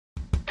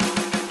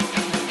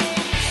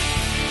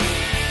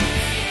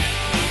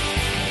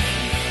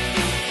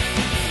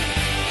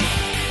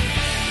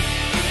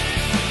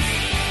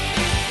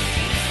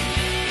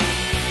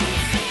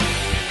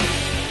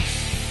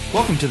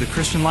Welcome to the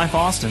Christian Life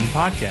Austin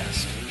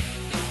podcast.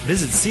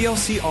 Visit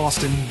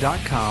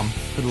clcaustin.com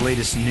for the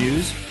latest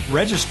news,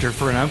 register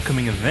for an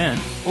upcoming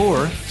event,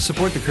 or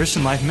support the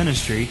Christian Life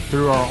Ministry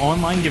through our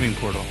online giving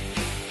portal.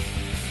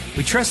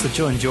 We trust that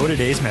you'll enjoy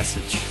today's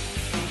message.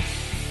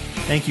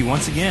 Thank you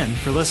once again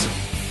for listening.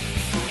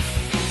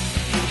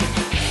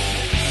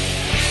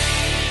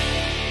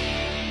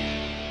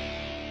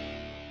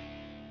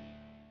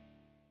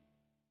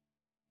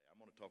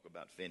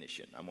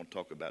 I'm going to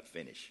talk about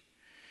finish.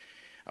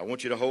 I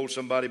want you to hold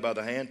somebody by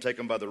the hand, take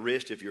them by the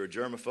wrist if you're a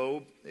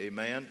germaphobe.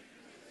 Amen.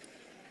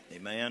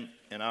 Amen.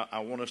 And I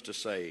want us to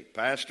say,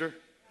 Pastor,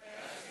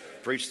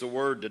 preach the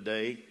word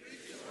today.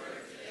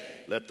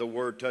 Let the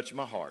word touch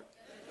my heart.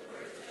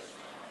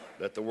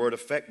 Let the word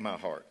affect my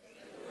heart.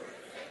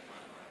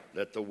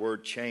 Let the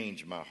word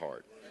change my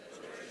heart.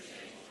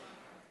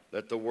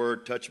 Let the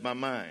word touch my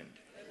mind.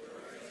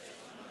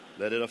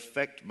 Let it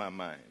affect my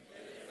mind.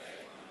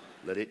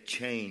 Let it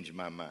change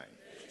my mind.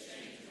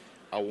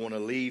 I want to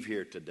leave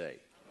here today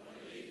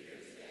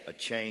a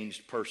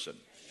changed person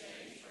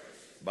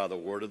by the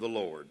word of the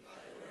Lord.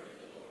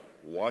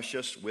 Wash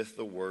us with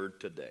the word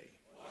today.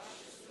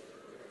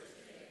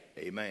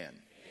 Amen.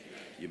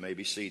 You may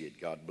be seated.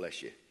 God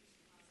bless you.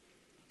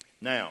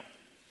 Now,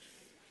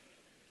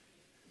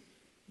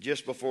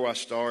 just before I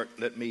start,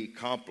 let me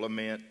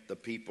compliment the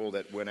people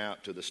that went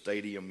out to the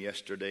stadium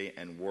yesterday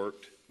and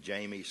worked.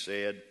 Jamie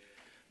said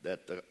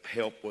that the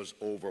help was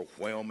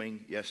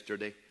overwhelming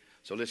yesterday.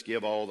 So let's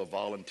give all the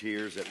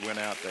volunteers that went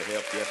out to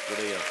help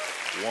yesterday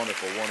a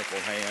wonderful, wonderful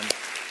hand.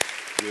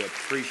 We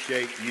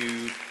appreciate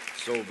you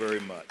so very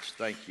much.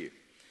 Thank you.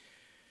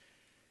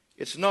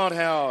 It's not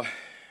how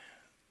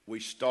we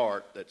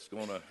start that's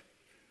going to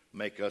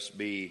make us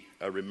be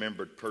a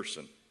remembered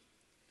person.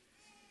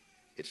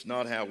 It's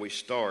not how we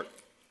start,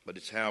 but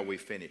it's how we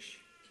finish.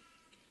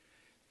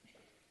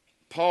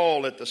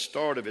 Paul, at the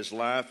start of his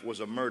life, was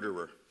a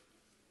murderer.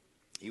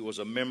 He was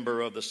a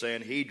member of the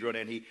Sanhedrin,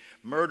 and he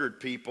murdered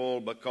people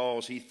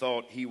because he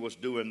thought he was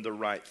doing the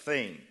right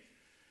thing.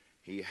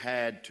 He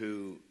had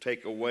to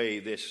take away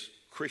this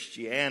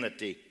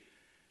Christianity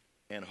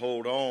and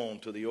hold on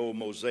to the old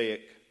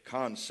Mosaic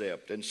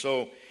concept. And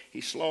so he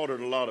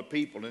slaughtered a lot of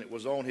people, and it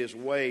was on his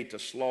way to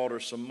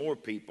slaughter some more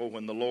people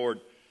when the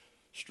Lord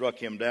struck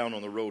him down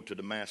on the road to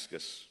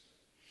Damascus.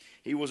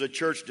 He was a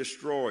church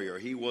destroyer.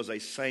 He was a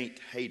saint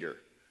hater.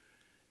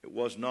 It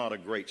was not a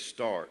great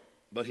start.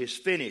 But his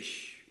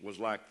finish was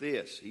like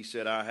this. He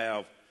said, I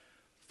have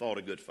fought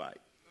a good fight.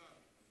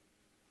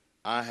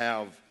 I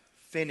have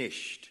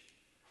finished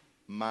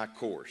my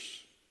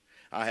course.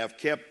 I have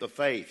kept the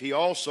faith. He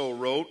also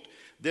wrote,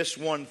 this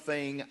one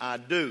thing I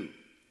do.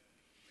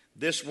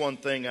 This one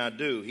thing I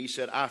do. He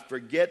said, I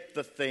forget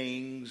the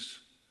things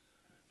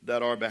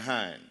that are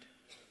behind.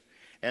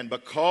 And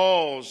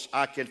because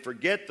I can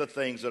forget the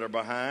things that are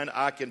behind,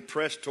 I can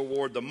press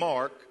toward the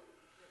mark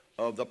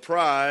of the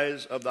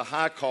prize of the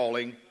high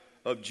calling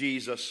of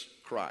Jesus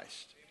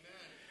Christ.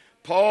 Amen.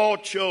 Paul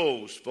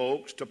chose,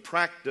 folks, to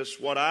practice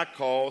what I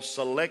call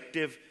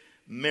selective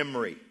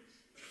memory.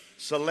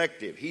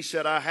 Selective. He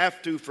said, I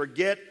have to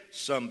forget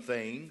some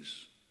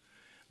things,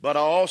 but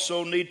I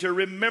also need to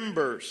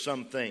remember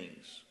some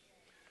things.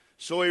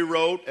 So he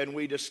wrote, and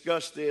we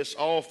discussed this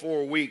all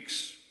 4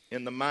 weeks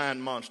in the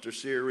Mind Monster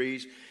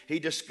series. He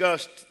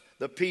discussed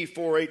the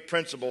P48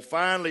 principle.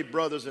 Finally,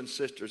 brothers and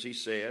sisters, he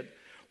said,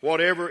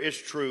 whatever is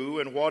true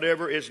and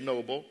whatever is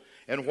noble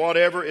and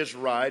whatever is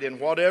right, and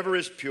whatever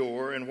is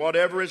pure, and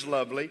whatever is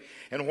lovely,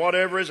 and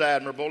whatever is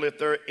admirable, if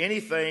there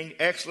anything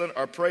excellent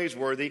or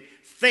praiseworthy,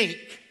 think,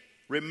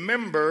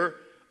 remember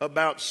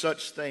about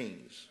such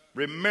things.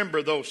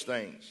 Remember those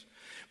things.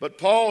 But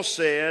Paul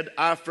said,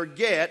 I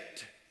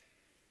forget,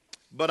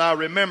 but I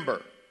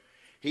remember.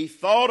 He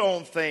thought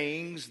on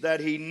things that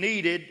he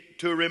needed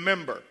to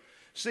remember.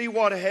 See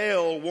what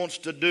hell wants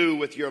to do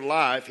with your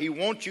life. He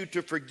wants you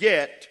to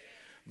forget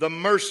the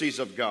mercies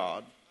of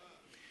God.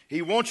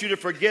 He wants you to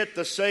forget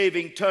the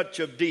saving touch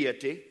of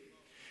deity.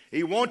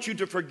 He wants you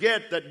to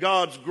forget that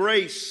God's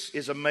grace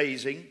is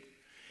amazing.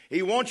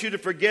 He wants you to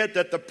forget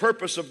that the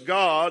purpose of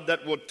God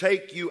that will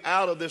take you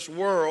out of this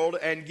world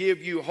and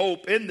give you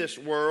hope in this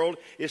world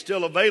is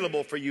still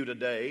available for you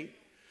today.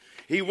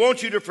 He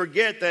wants you to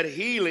forget that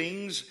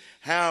healings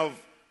have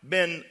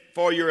been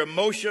for your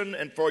emotion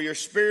and for your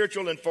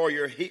spiritual and for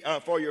your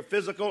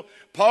physical.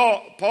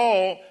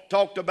 Paul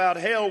talked about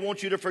hell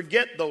wants you to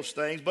forget those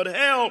things, but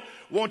hell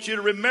wants you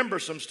to remember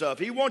some stuff.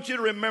 He wants you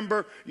to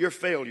remember your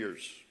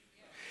failures.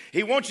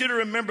 He wants you to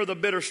remember the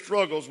bitter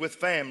struggles with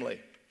family.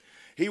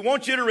 He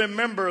wants you to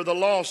remember the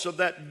loss of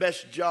that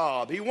best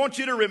job. He wants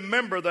you to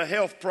remember the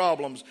health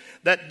problems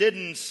that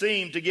didn't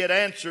seem to get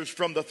answers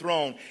from the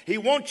throne. He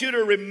wants you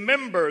to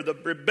remember the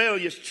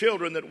rebellious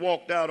children that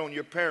walked out on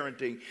your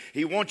parenting.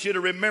 He wants you to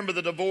remember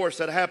the divorce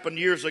that happened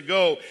years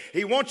ago.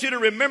 He wants you to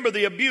remember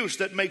the abuse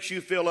that makes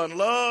you feel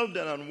unloved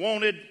and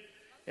unwanted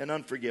and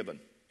unforgiven.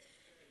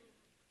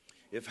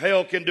 If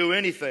hell can do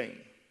anything,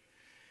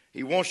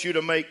 he wants you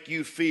to make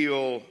you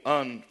feel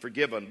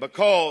unforgiven,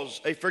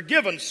 because a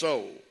forgiven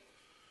soul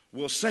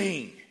will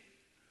sing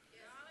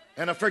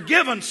And a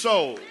forgiven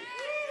soul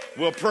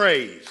will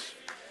praise.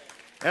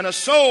 And a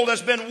soul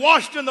that's been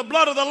washed in the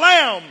blood of the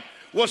Lamb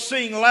will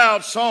sing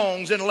loud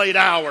songs in late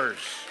hours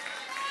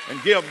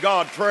and give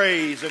God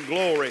praise and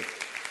glory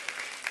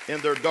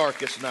in their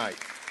darkest night.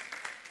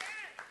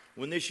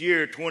 When this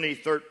year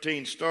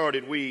 2013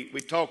 started, we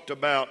talked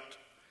about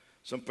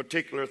some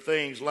particular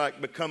things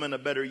like becoming a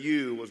better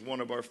you was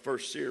one of our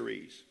first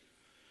series.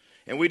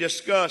 And we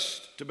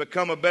discussed to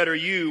become a better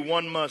you,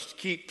 one must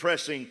keep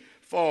pressing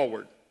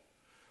forward.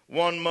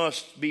 One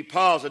must be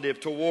positive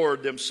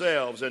toward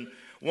themselves, and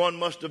one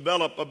must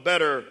develop a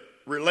better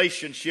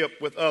relationship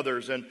with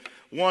others, and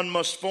one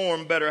must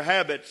form better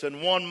habits,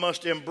 and one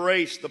must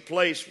embrace the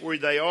place where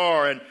they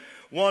are, and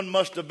one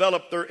must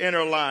develop their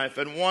inner life,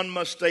 and one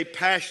must stay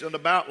passionate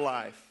about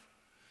life.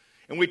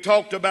 And we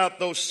talked about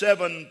those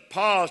 7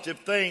 positive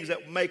things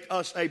that make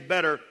us a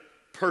better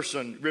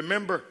person.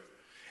 Remember?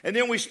 And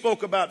then we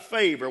spoke about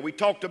favor. We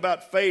talked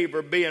about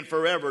favor being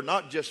forever,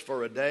 not just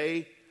for a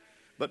day,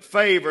 but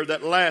favor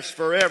that lasts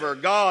forever.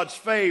 God's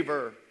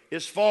favor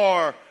is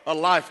for a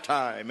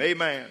lifetime.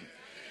 Amen.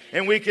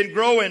 And we can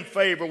grow in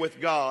favor with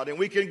God, and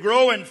we can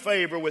grow in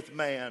favor with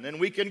man, and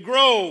we can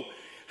grow,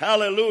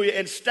 hallelujah,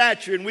 in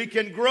stature, and we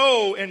can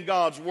grow in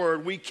God's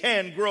word. We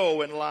can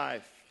grow in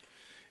life.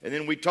 And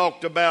then we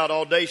talked about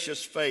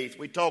audacious faith.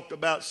 We talked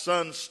about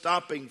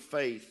sun-stopping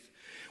faith.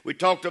 We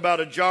talked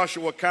about a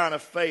Joshua kind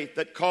of faith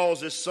that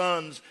causes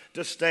suns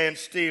to stand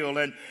still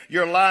and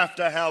your life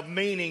to have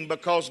meaning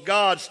because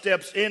God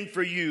steps in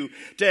for you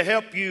to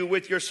help you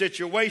with your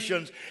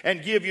situations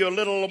and give you a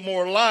little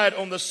more light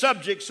on the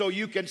subject so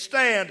you can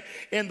stand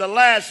in the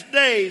last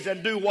days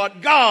and do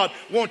what God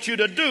wants you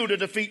to do to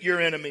defeat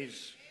your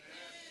enemies.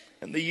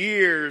 And the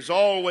years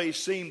always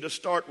seem to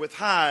start with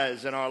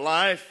highs in our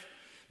life.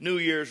 New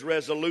Year's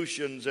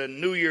resolutions and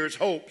New Year's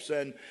hopes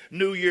and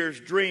New Year's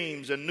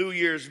dreams and New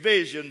Year's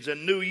visions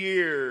and New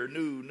Year,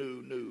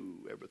 new,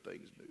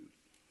 everything's new.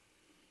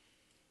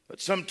 But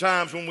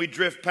sometimes when we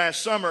drift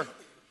past summer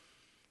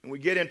and we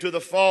get into the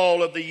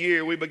fall of the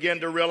year, we begin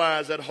to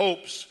realize that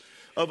hopes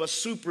of a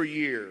super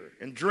year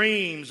and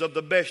dreams of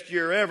the best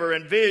year ever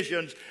and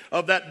visions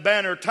of that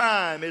banner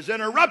time is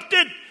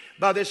interrupted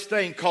by this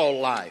thing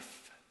called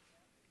life.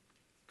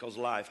 Because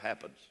life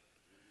happens.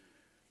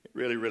 It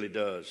really, really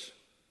does.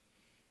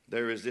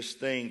 There is this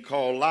thing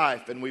called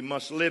life, and we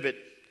must live it.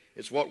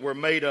 It's what we're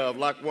made of.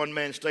 Like one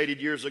man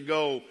stated years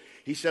ago,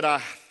 he said, I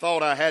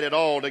thought I had it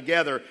all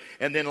together,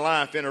 and then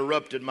life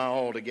interrupted my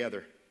all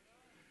together.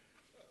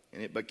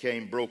 And it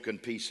became broken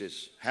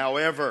pieces.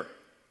 However,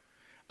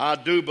 I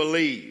do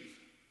believe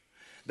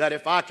that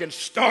if I can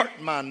start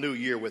my new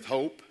year with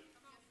hope,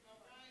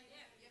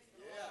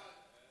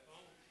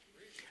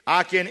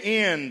 I can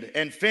end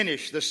and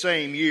finish the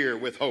same year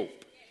with hope.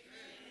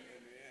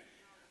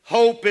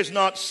 Hope is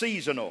not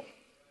seasonal.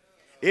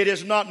 It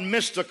is not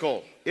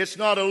mystical. It's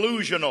not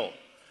illusional.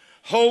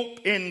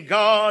 Hope in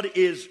God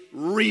is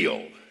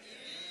real.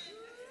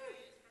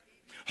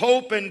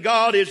 Hope in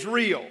God is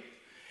real.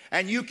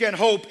 And you can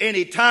hope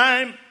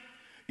anytime.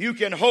 You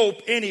can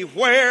hope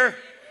anywhere.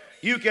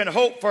 You can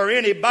hope for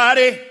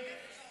anybody.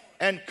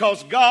 And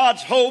because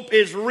God's hope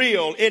is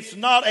real. It's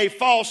not a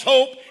false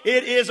hope.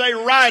 It is a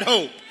right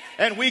hope.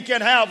 And we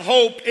can have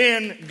hope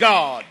in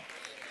God.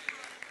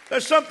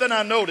 There's something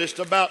I noticed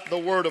about the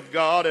Word of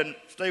God, and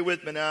stay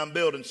with me now, I'm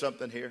building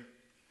something here.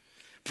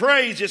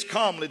 Praise is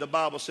calmly, the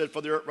Bible said,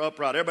 for the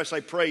upright. Everybody say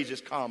praise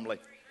is calmly.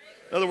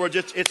 In other words,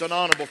 it's an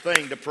honorable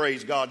thing to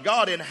praise God.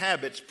 God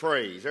inhabits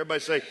praise. Everybody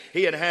say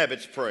He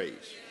inhabits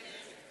praise.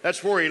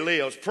 That's where He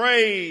lives.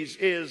 Praise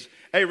is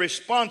a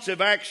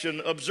responsive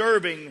action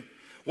observing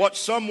what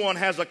someone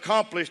has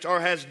accomplished or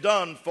has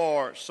done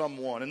for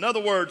someone. In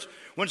other words,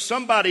 when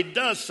somebody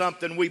does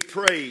something, we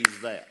praise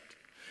that.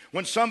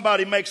 When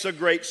somebody makes a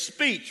great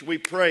speech, we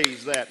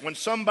praise that. When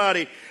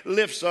somebody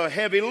lifts a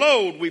heavy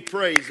load, we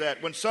praise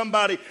that. When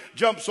somebody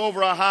jumps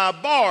over a high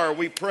bar,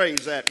 we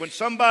praise that. When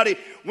somebody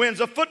wins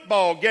a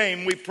football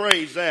game, we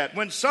praise that.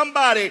 When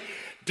somebody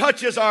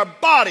touches our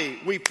body,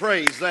 we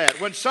praise that.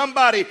 When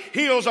somebody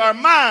heals our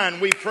mind,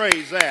 we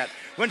praise that.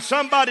 When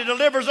somebody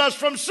delivers us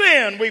from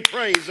sin, we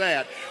praise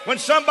that. When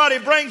somebody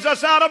brings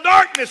us out of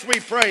darkness, we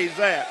praise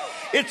that.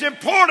 It's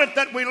important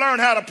that we learn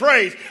how to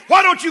praise.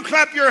 Why don't you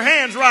clap your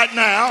hands right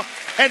now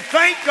and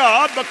thank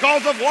God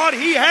because of what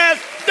He has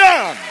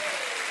done?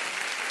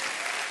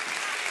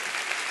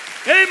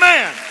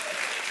 Amen.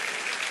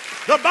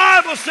 The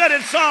Bible said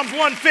in Psalms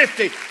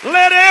 150,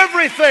 let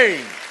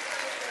everything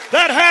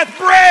that hath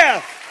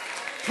breath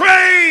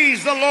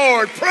praise the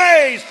Lord.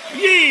 Praise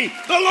ye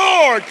the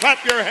Lord.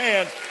 Clap your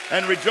hands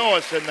and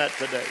rejoice in that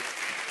today.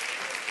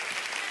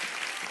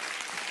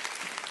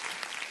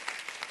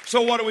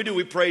 So what do?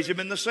 We praise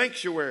Him in the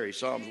sanctuary,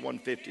 Psalms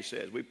 150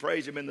 says. We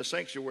praise Him in the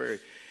sanctuary.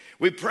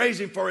 We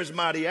praise Him for His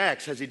mighty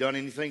acts. Has He done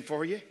anything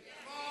for you?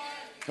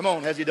 Come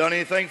on, has He done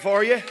anything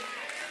for you?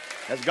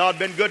 Has God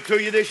been good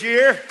to you this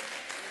year?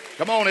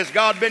 Come on, has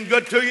God been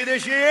good to you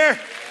this year?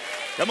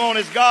 Come on,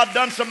 has God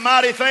done some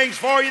mighty things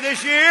for you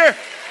this year?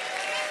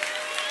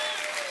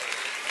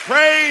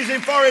 Praise Him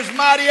for His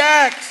mighty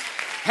acts.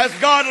 Has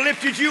God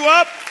lifted you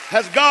up?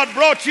 Has God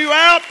brought you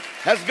out?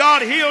 Has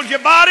God healed your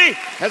body?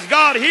 Has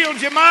God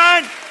healed your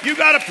mind? You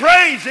got to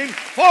praise Him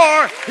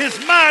for His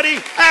mighty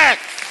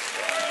acts.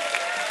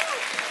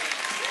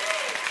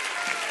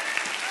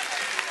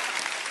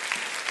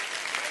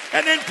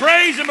 And then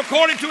praise Him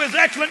according to His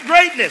excellent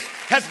greatness.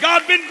 Has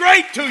God been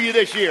great to you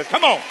this year?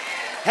 Come on.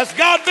 Has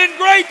God been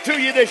great to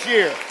you this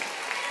year?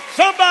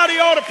 Somebody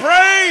ought to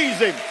praise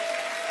Him.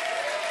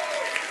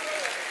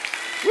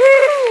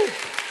 Woo!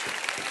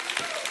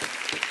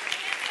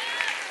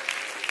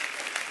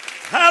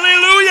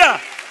 Hallelujah!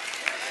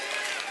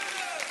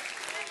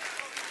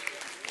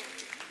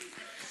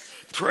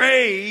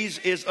 Praise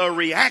is a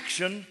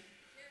reaction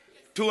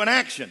to an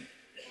action.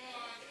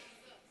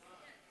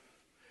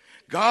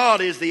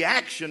 God is the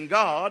action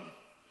God,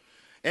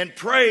 and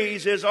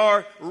praise is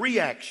our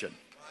reaction.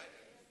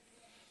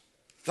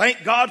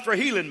 Thank God for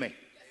healing me.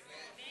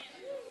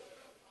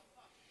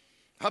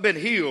 I've been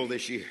healed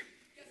this year.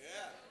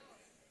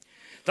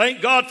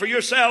 Thank God for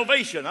your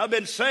salvation. I've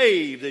been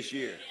saved this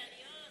year.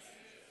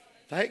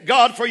 Thank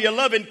God for your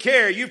loving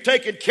care. You've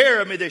taken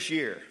care of me this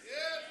year.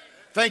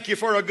 Thank you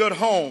for a good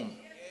home.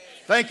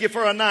 Thank you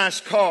for a nice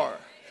car.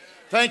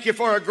 Thank you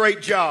for a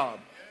great job.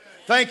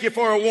 Thank you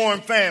for a warm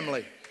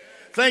family.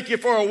 Thank you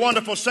for a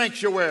wonderful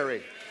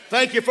sanctuary.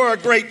 Thank you for a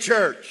great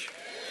church.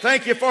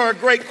 Thank you for a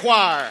great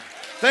choir.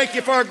 Thank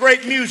you for a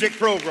great music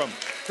program.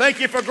 Thank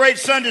you for great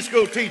Sunday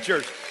school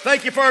teachers.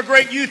 Thank you for a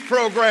great youth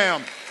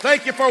program.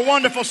 Thank you for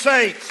wonderful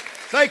saints.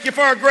 Thank you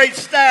for a great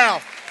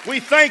staff. We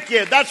thank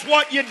you. That's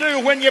what you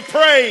do when you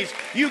praise.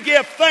 You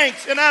give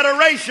thanks and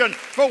adoration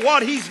for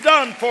what He's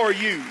done for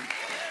you.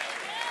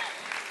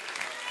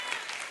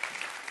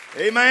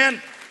 Amen.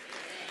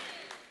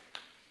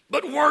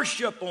 But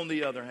worship, on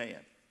the other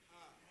hand,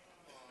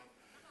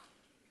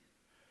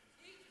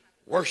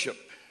 worship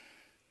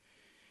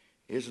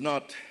is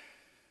not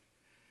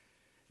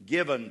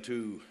given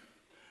to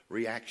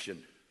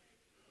reaction.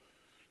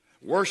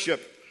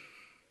 Worship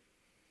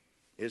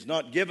is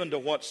not given to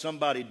what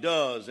somebody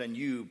does and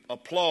you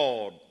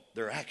applaud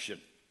their action.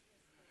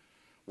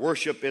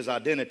 Worship is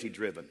identity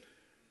driven.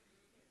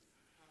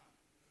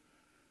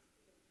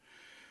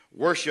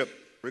 Worship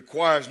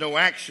requires no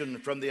action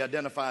from the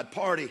identified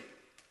party,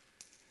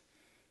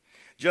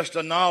 just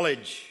a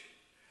knowledge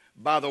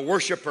by the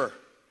worshiper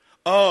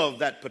of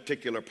that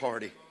particular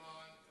party.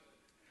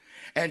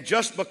 And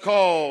just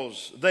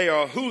because they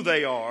are who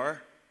they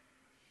are,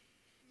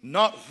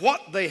 not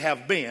what they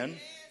have been,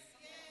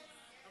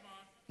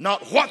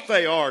 not what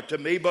they are to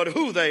me, but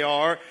who they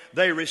are,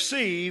 they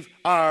receive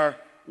our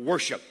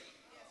worship.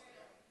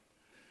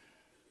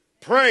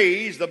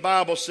 Praise, the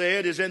Bible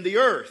said, is in the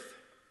earth.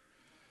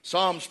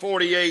 Psalms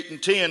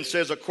 48:10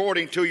 says,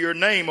 according to your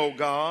name, O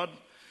God,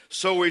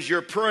 so is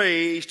your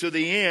praise to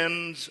the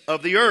ends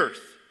of the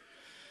earth.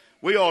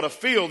 We ought to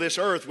fill this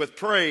earth with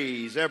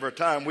praise every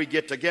time we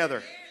get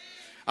together.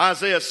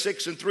 Isaiah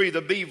 6:3,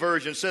 the B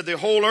version, said the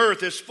whole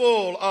earth is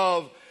full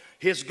of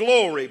His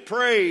glory.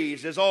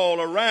 Praise is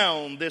all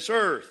around this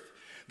earth.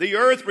 The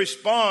earth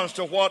responds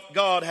to what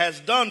God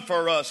has done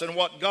for us and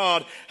what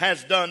God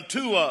has done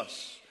to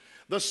us.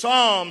 The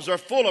Psalms are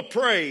full of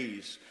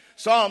praise.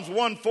 Psalms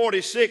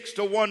 146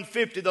 to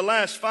 150, the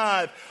last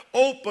five,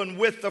 open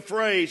with the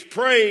phrase,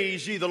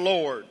 praise ye the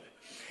Lord.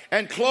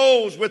 And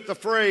close with the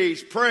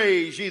phrase,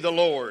 praise ye the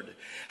Lord.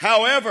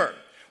 However,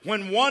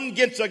 when one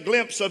gets a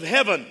glimpse of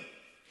heaven,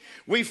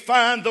 we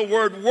find the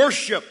word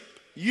worship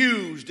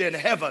used in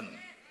heaven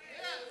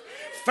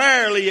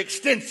fairly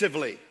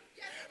extensively.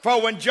 For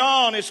when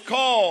John is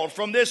called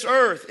from this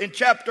earth in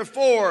chapter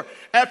 4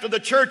 after the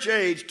church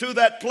age to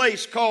that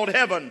place called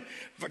heaven,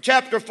 for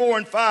chapter 4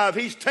 and 5,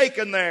 he's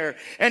taken there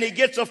and he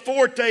gets a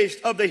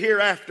foretaste of the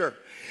hereafter.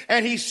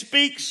 And he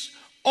speaks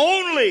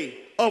only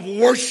of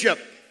worship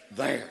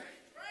there.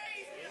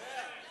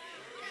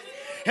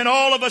 And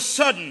all of a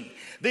sudden,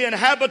 the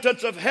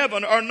inhabitants of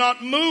heaven are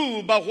not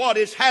moved by what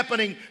is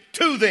happening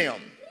to them,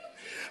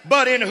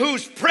 but in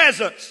whose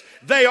presence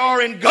they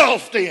are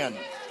engulfed in.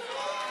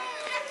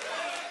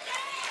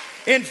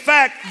 In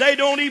fact, they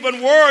don't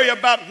even worry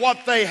about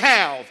what they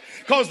have,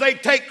 because they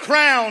take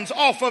crowns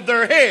off of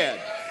their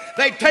head.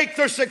 They take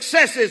their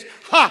successes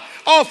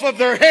off of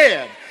their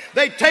head.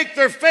 They take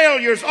their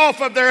failures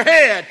off of their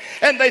head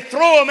and they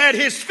throw them at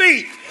His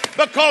feet,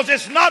 because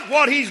it's not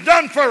what He's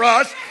done for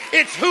us,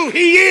 it's who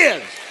He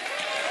is.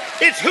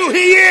 It's who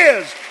He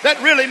is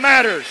that really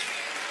matters.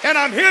 And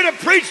I'm here to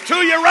preach to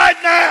you right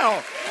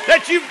now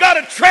that you've got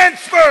to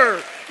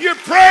transfer your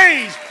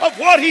praise of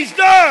what He's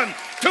done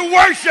to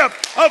worship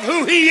of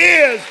who He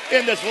is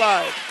in this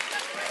life.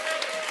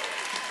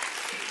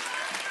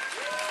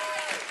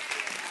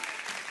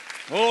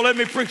 Oh, let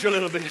me preach a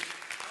little bit.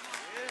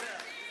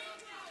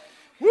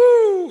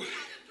 Woo!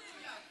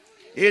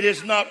 It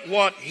is not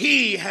what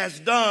He has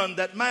done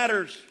that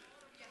matters,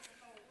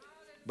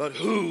 but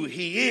who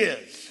He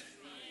is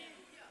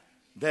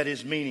that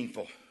is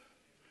meaningful.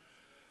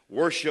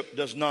 Worship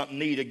does not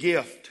need a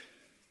gift.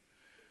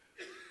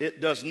 It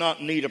does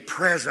not need a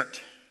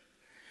present.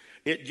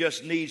 It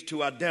just needs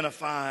to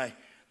identify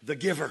the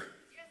giver.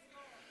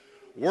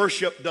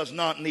 Worship does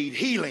not need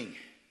healing.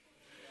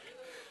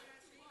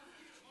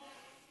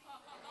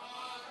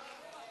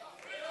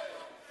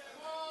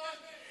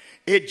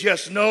 It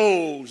just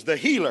knows the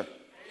healer.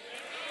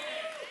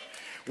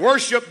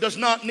 Worship does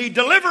not need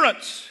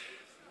deliverance.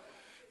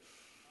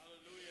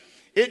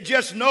 It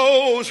just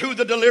knows who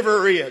the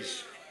deliverer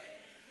is.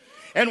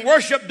 And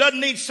worship doesn't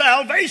need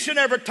salvation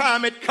every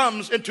time it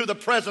comes into the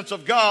presence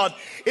of God.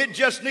 It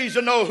just needs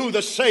to know who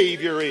the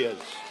Savior is.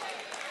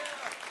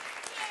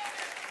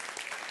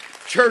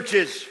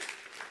 Churches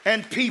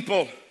and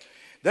people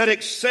that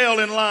excel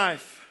in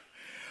life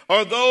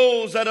are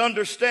those that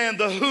understand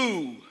the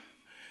who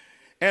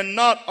and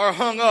not are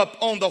hung up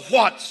on the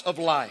whats of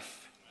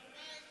life.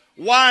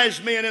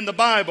 Wise men in the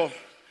Bible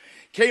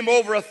came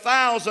over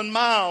 1,000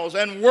 miles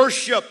and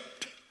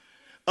worshiped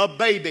a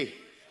baby.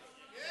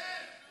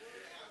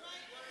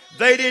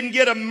 They didn't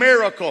get a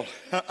miracle.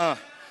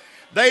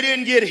 They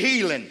didn't get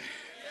healing.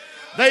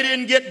 They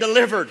didn't get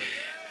delivered.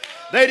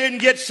 They didn't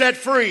get set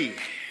free.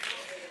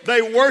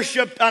 They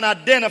worshiped an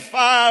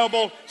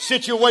identifiable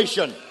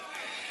situation.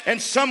 And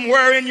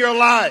somewhere in your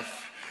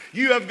life,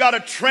 you have got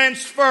to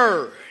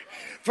transfer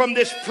from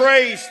this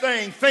praise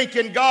thing,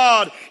 thinking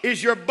God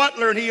is your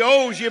butler and He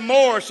owes you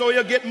more, so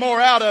He'll get more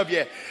out of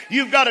you.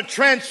 You've got to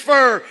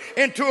transfer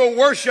into a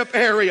worship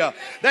area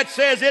that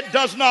says it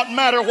does not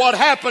matter what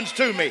happens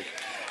to me.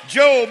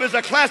 Job is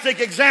a classic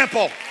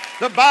example.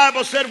 The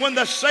Bible said when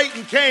the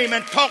Satan came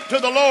and talked to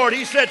the Lord,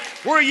 he said,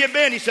 "Where you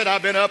been?" He said,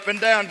 "I've been up and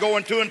down,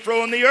 going to and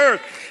fro in the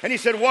earth." And he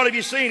said, "What have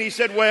you seen?" He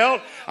said,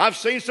 "Well, I've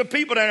seen some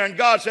people down there." And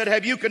God said,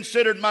 "Have you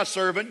considered my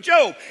servant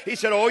Job?" He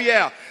said, "Oh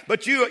yeah,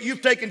 but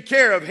you've taken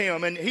care of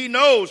him, and he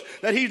knows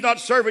that he's not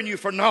serving you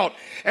for naught."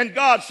 And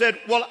God said,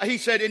 "Well," he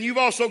said, "and you've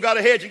also got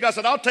a hedge." And God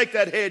said, "I'll take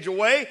that hedge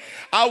away.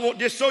 I won't,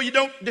 just so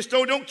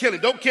don't kill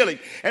him. Don't kill him."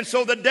 And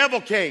so the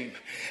devil came,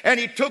 and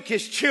he took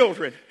his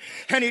children,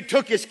 and he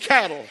took his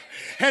cattle,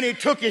 and he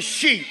took his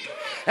sheep,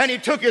 and he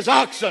took his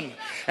oxen,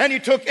 and he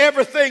took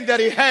everything that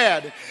he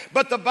had.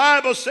 But the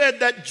Bible said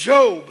that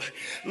Job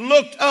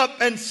looked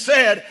up and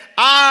said,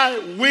 "I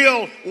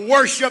will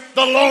worship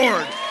the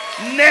Lord.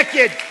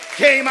 Naked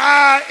came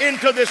I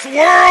into this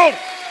world,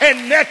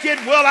 and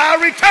naked will I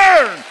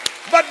return.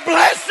 But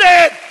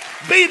blessed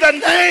be the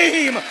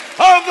name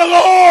of the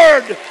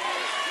Lord."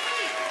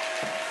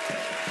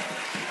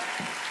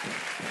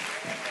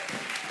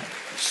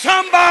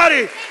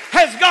 Somebody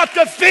has got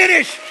to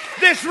finish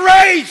this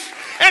race,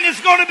 and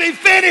it's going to be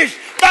finished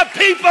by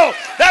people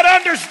that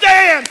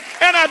understand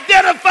and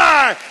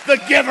identify the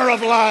giver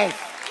of life.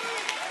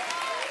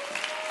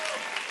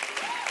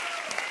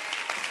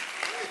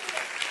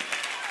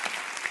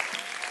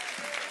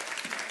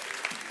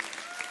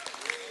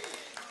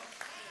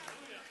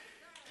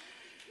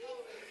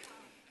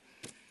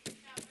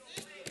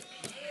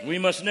 We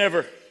must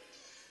never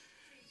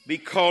be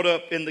caught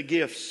up in the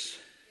gifts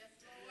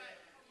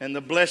and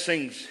the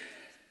blessings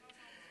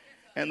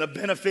and the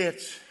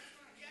benefits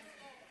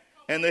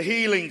and the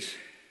healings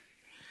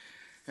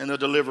and the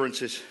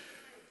deliverances.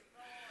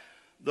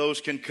 Those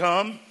can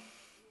come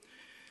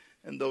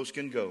and those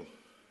can go.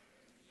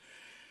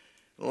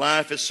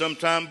 Life is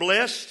sometimes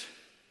blessed,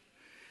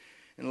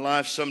 and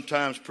life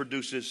sometimes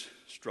produces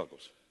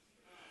struggles.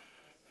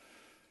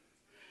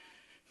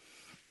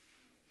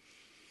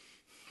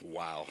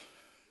 Wow.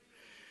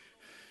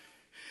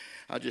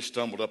 I just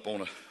stumbled up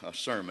on a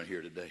sermon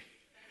here today.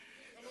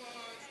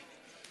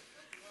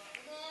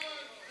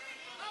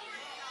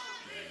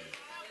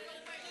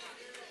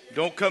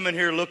 Don't come in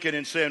here looking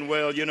and saying,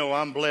 "Well, you know,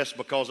 I'm blessed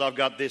because I've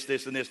got this,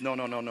 this, and this."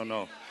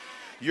 No.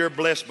 You're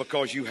blessed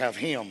because you have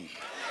Him.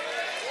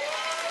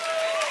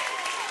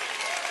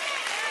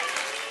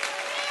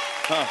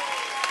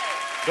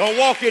 Don't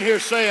walk in here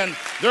saying,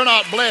 "They're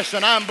not blessed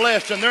and I'm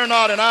blessed, and they're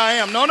not and I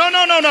am." No.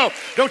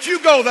 Don't you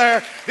go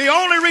there. The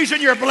only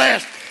reason you're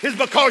blessed is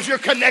because you're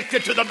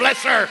connected to the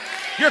blesser.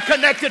 You're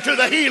connected to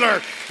the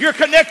healer. You're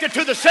connected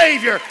to the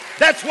Savior.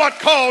 That's what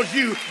calls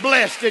you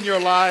blessed in your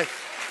life.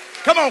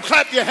 Come on,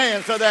 clap your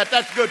hands for that.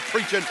 That's good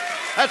preaching.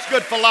 That's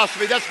good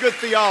philosophy. That's good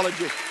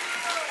theology.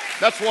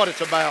 That's what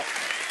it's about.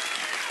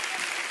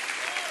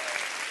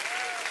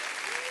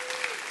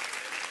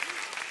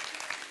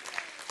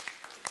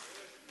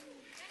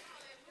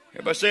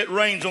 Everybody say, it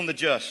rains on the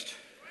just.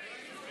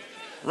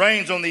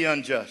 Rains on the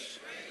unjust.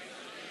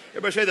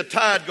 Everybody say, the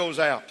tide goes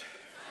out.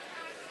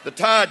 The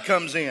tide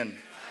comes in.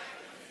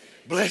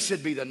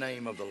 Blessed be the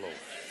name of the Lord.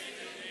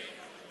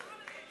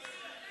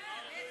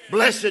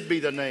 Blessed be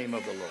the name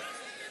of the Lord.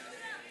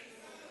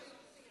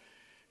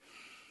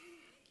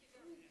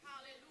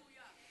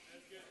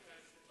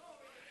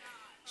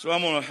 So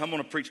I'm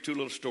gonna preach two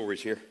little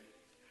stories here.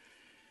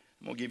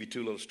 I'm gonna give you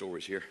two little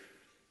stories here.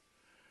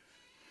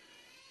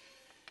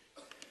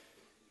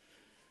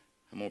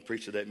 I'm gonna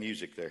preach to that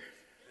music there.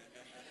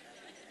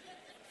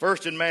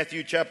 First in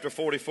Matthew chapter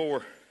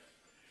 44,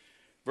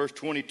 verse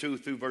 22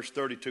 through verse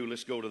 32.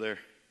 Let's go to there.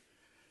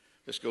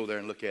 Let's go there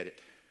and look at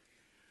it.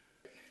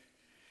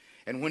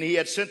 And when he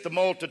had sent the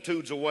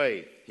multitudes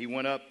away, he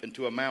went up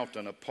into a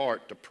mountain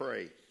apart to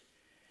pray.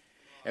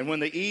 And when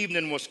the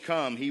evening was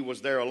come, he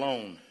was there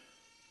alone.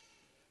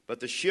 But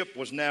the ship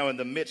was now in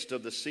the midst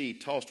of the sea,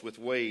 tossed with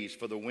waves,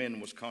 for the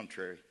wind was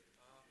contrary.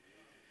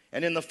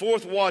 And in the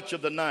fourth watch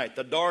of the night,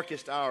 the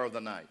darkest hour of the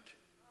night,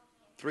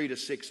 3 to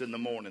 6 in the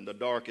morning, the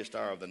darkest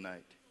hour of the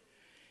night,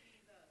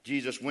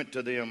 Jesus went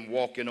to them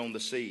walking on the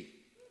sea.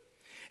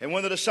 And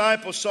when the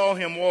disciples saw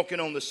him walking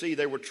on the sea,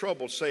 they were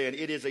troubled, saying,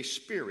 "It is a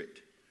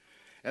spirit."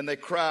 And they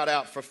cried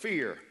out for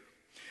fear.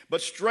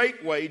 But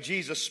straightway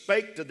Jesus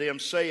spake to them,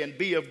 saying,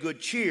 "Be of good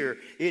cheer,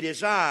 it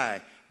is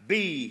I,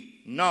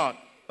 be not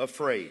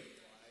afraid."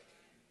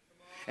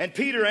 And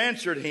Peter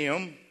answered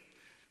him,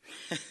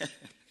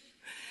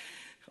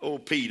 oh,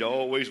 Peter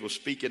always was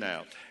speaking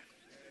out.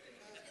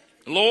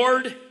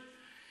 "Lord,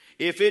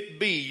 if it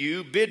be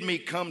you, bid me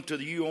come to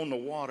you on the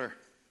water."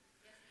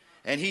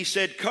 And he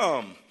said,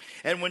 "Come."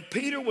 And when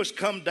Peter was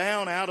come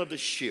down out of the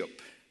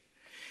ship,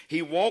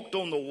 he walked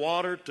on the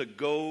water to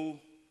go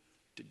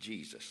to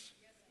Jesus.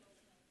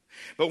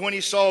 But when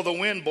he saw the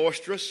wind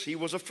boisterous, he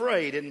was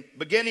afraid, and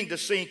beginning to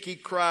sink, he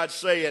cried,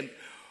 saying,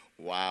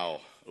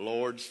 "Wow,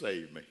 Lord,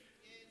 save me."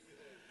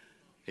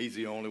 He's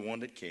the only one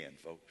that can,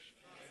 folks.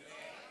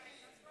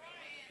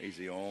 He's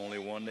the only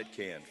one that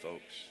can,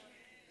 folks.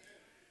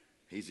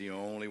 He's the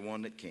only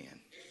one that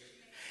can.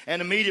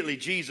 And immediately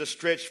Jesus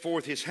stretched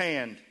forth his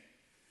hand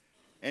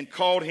and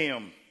called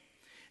him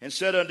and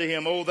said unto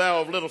him, "O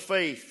thou of little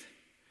faith,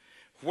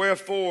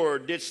 wherefore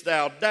didst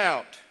thou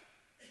doubt?"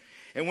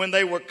 And when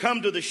they were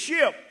come to the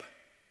ship,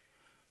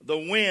 the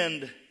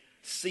wind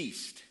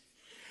ceased.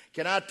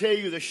 Can I tell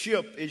you, the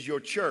ship is your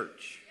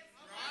church?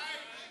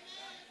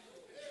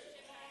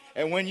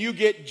 And when you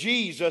get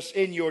Jesus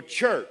in your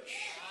church,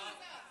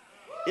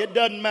 it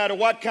doesn't matter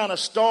what kind of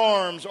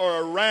storms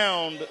are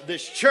around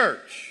this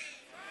church.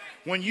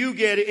 When you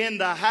get in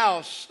the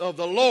house of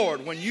the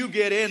Lord, when you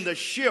get in the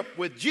ship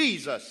with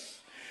Jesus,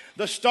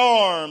 the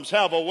storms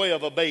have a way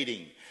of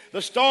abating.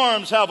 The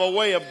storms have a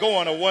way of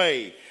going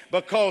away,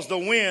 because the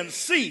wind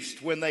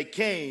ceased when they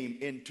came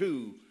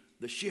into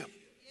the ship.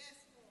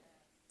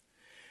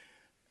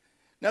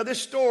 Now,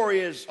 this story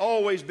has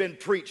always been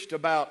preached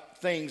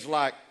about things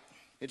like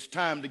it's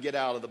time to get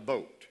out of the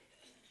boat.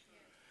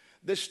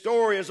 This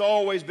story has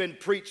always been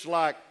preached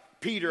like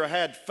Peter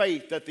had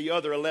faith that the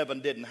other 11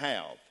 didn't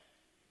have.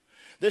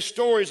 This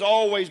story has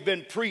always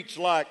been preached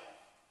like,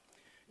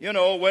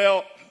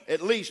 well,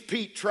 at least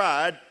Pete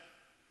tried.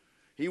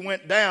 He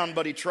went down,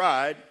 but he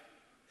tried.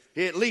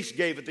 He at least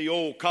gave it the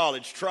old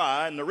college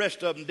try, and the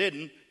rest of them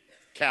didn't.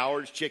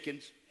 Cowards,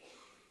 chickens.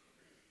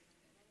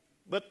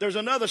 But there's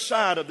another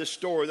side of this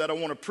story that I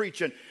want to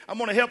preach, and I'm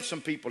going to help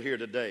some people here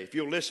today. If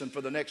you'll listen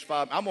for the next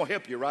 5, I'm going to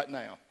help you right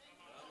now.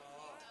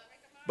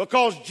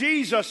 Because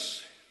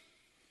Jesus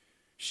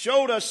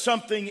showed us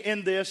something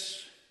in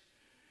this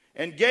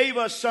and gave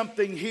us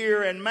something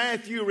here, and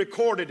Matthew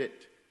recorded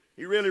it.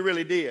 He really,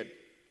 really did.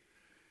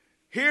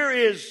 Here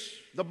is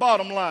the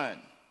bottom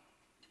line.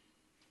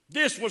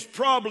 This was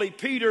probably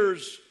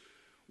Peter's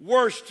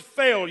worst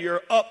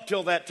failure up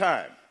till that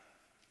time.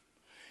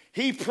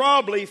 He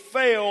probably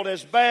failed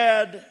as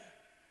bad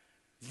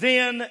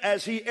then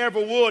as he ever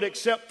would,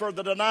 except for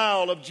the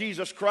denial of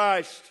Jesus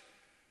Christ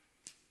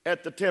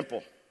at the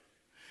temple.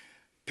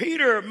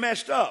 Peter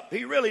messed up.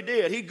 He really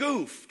did. He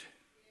goofed.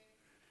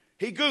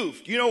 He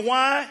goofed. You know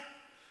why?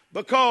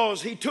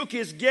 Because he took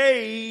his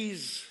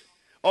gaze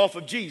off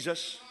of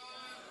Jesus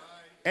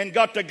and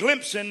got to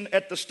glimpsing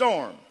at the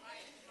storm.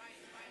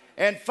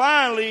 And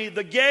finally,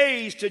 the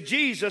gaze to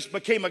Jesus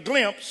became a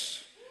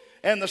glimpse,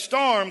 and the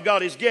storm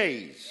got his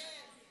gaze.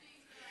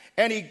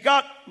 And he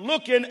got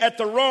looking at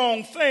the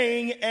wrong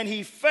thing, and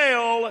he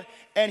fell,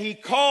 and he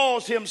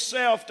caused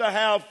himself to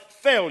have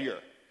failure.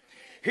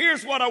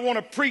 Here's what I want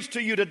to preach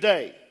to you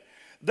today.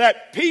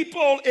 That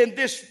people in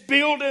this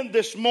building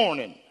this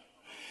morning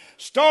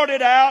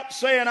started out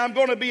saying, "I'm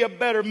going to be a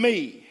better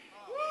me.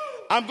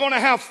 I'm going to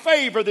have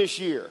favor this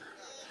year.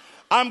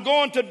 I'm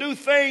going to do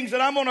things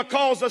that I'm going to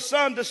cause the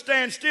sun to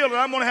stand still, and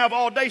I'm going to have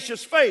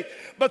audacious faith."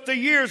 But the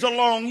year's a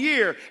long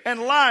year,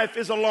 and life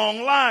is a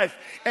long life.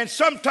 And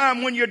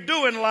sometime when you're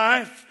doing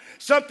life,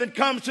 something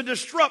comes to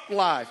disrupt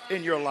life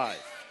in your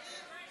life.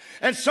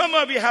 And some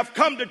of you have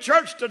come to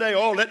church today.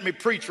 Oh, let me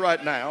preach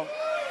right now.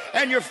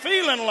 And you're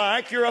feeling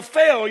like you're a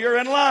failure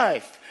in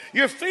life.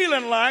 You're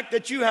feeling like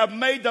that you have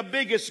made the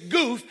biggest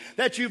goof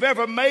that you've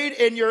ever made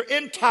in your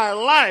entire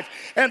life,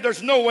 and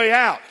there's no way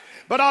out.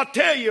 But I'll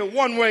tell you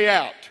one way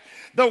out.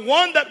 The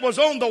one that was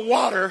on the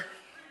water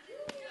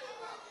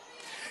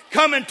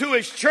coming to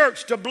his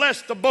church to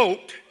bless the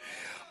boat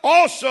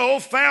also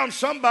found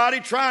somebody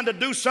trying to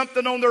do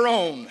something on their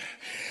own.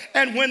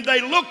 And when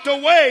they looked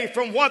away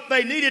from what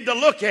they needed to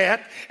look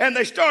at and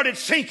they started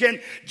sinking,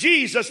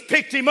 Jesus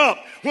picked him up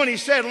when he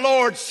said,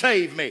 "Lord,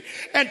 save me,"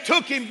 and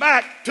took him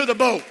back to the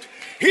boat.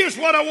 Here's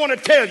what I want to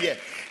tell you.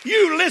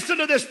 You listen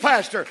to this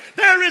pastor.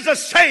 There is a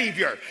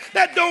Savior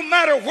that don't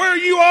matter where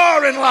you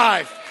are in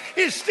life,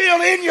 is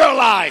still in your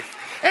life.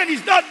 And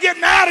he's not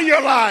getting out of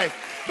your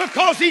life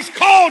because he's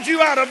called you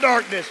out of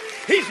darkness.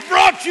 He's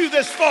brought you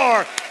this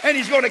far, and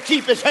he's going to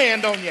keep his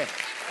hand on you.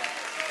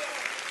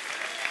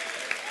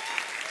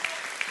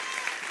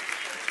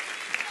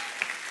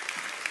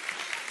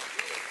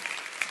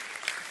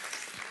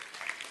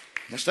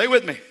 Now stay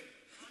with me.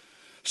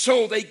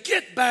 So they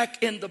get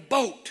back in the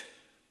boat.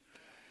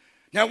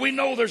 Now we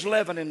know there's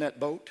 11 in that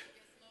boat.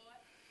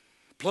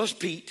 Plus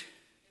Pete.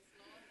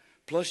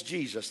 Plus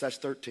Jesus. That's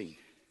 13.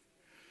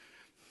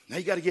 Now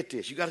you got to get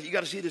this. You got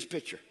to see this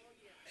picture.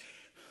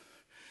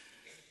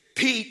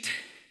 Pete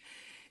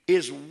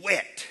is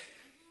wet.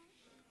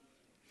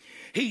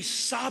 He's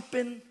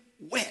sopping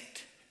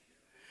wet.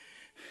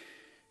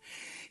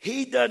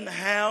 He doesn't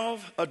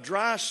have a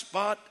dry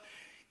spot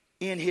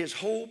in his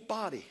whole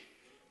body.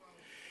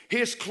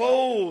 His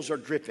clothes are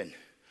dripping.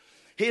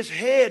 His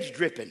head's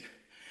dripping.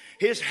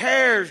 His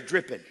hair's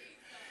dripping.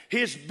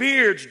 His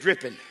beard's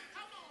dripping.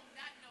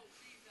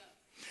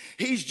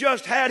 He's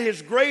just had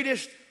his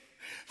greatest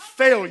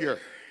failure.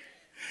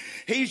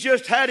 He's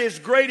just had his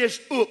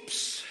greatest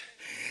oops.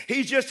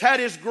 He's just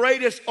had his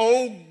greatest,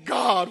 oh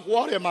God,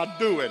 what am I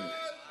doing?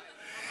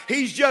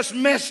 He's just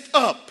messed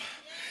up.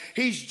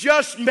 He's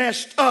just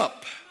messed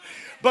up.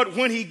 But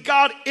when he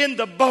got in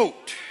the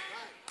boat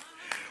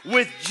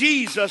with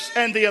Jesus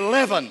and the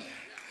 11,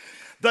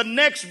 the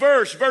next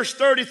verse, verse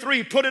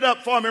 33, put it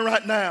up for me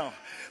right now.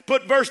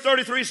 Put verse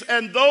 33,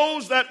 and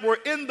those that were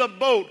in the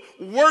boat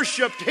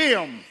worshiped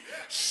him,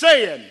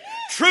 saying,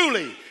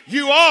 truly,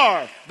 you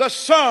are the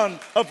Son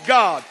of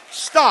God.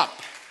 Stop.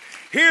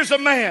 Here's a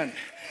man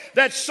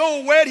that's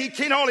so wet he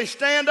can't hardly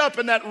stand up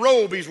in that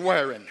robe he's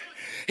wearing.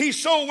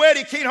 He's so wet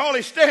he can't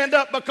hardly stand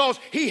up because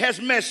he has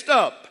messed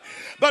up.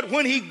 But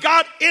when he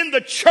got in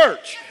the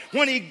church,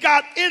 when he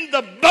got in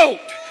the boat,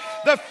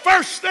 the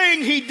first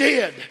thing he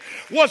did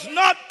was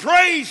not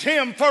praise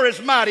him for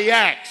his mighty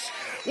acts,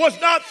 was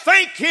not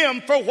thank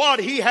him for what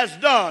he has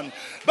done,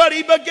 but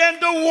he began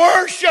to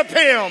worship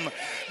him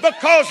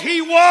because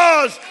he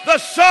was the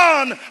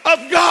Son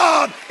of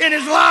God in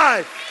his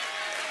life.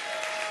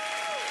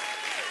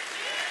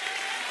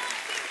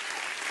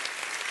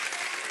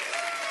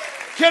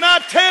 Can I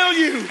tell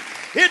you,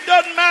 it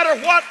doesn't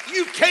matter what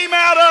you came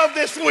out of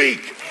this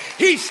week.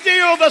 He's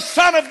still the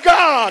Son of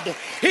God.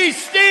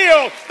 He's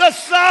still the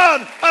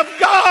Son of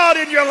God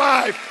in your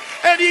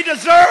life. And he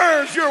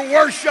deserves your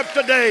worship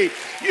today.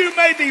 You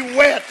may be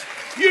wet.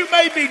 You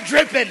may be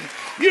dripping.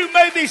 You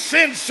may be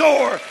sin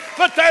sore.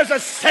 But there's a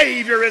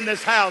Savior in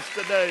this house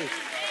today.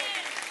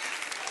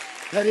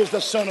 That is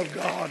the Son of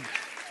God.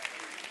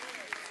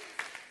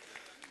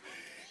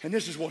 And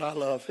this is what I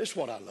love. This is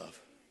what I love.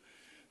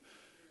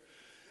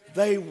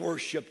 They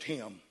worshiped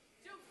him.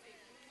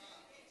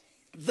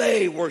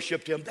 They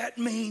worshiped him. That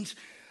means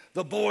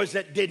the boys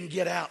that didn't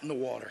get out in the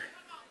water.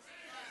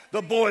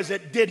 The boys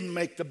that didn't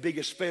make the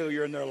biggest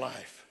failure in their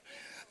life.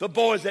 The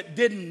boys that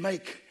didn't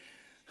make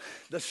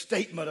the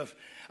statement of,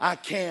 I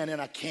can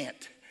and I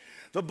can't.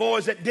 The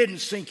boys that didn't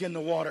sink in the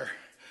water.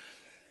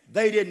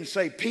 They didn't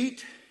say,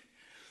 Pete,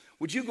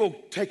 would you go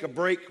take a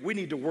break? We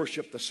need to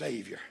worship the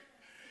Savior.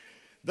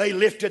 They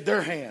lifted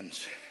their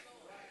hands.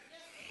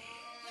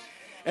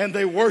 And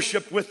they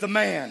worshiped with the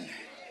man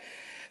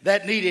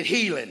that needed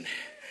healing.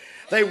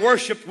 They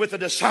worshiped with the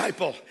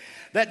disciple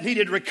that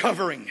needed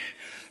recovering.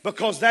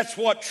 Because that's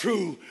what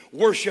true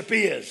worship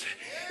is.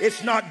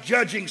 It's not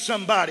judging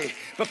somebody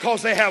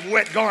because they have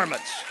wet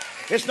garments.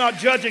 It's not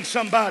judging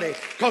somebody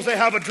because they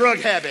have a drug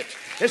habit.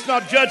 It's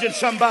not judging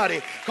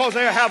somebody because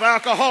they have an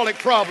alcoholic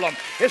problem.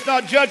 It's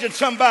not judging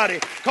somebody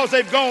because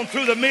they've gone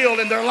through the mill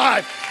in their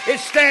life.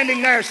 It's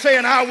standing there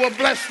saying, I will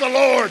bless the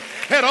Lord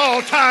at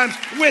all times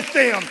with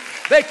them.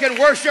 They can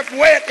worship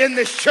wet in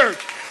this church.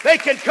 They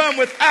can come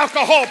with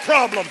alcohol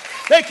problems.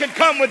 They can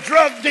come with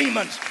drug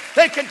demons.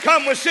 They can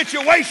come with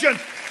situations.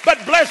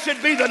 But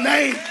blessed be the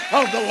name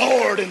of the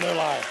Lord in their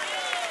life.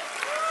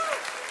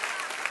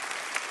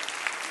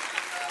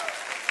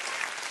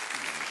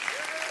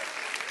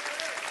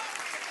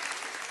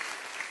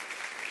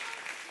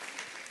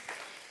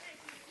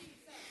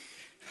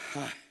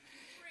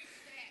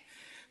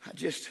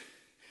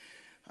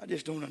 I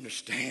just don't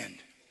understand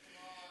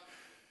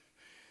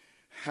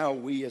how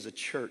we as a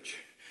church,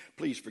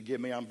 please forgive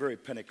me, I'm very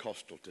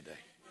Pentecostal today.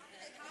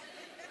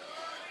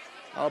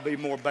 I'll be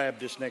more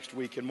Baptist next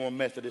week and more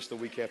Methodist the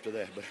week after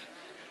that, but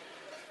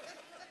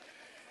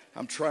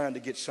I'm trying to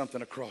get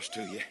something across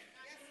to you.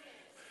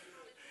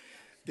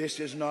 This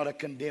is not a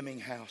condemning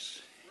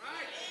house.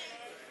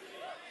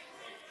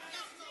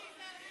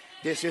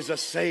 This is a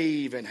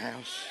saving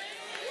house.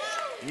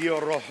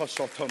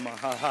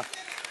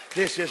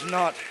 This is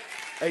not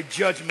a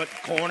judgment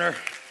corner.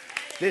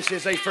 This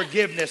is a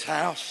forgiveness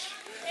house.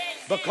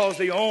 Because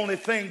the only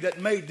thing that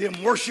made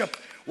them worship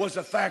was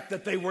the fact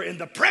that they were in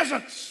the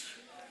presence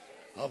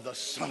of the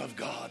Son of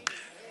God.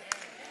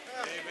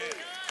 Amen.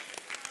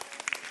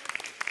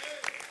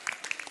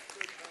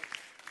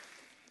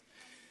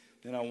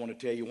 Then I want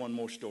to tell you one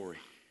more story.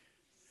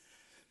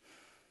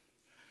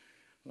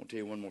 I want to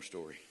tell you one more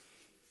story.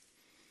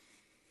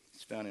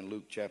 It's found in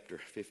Luke chapter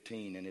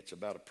 15, and it's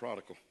about a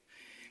prodigal.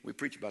 We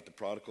preach about the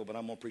prodigal, but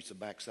I'm going to preach the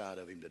backside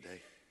of him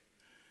today.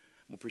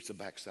 I'm going to preach the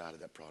backside of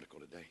that prodigal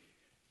today.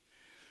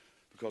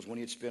 Because when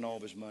he had spent all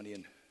of his money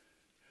and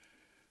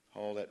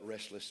all that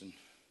restless and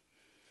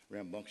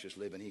rambunctious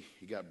living,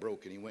 he got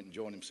broke and he went and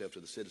joined himself to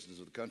the citizens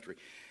of the country.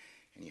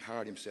 And he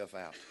hired himself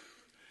out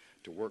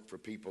to work for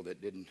people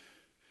that didn't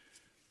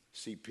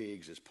see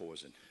pigs as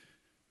poison.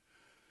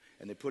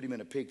 And they put him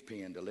in a pig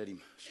pen to let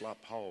him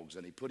slop hogs.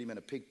 And they put him in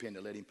a pig pen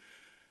to let him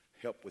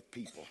help with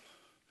people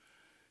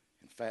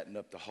and fatten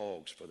up the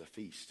hogs for the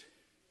feast.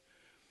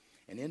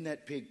 And in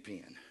that pig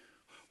pen,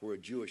 where a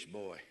Jewish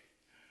boy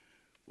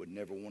would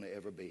never want to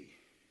ever be,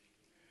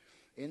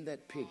 in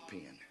that pig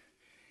pen,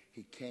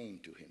 he came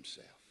to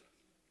himself.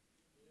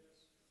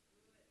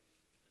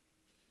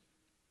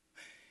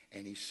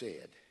 And he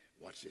said,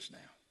 watch this now,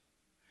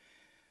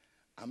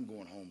 I'm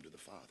going home to the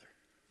Father.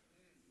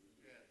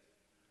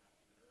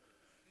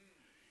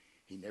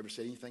 He never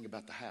said anything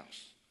about the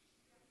house.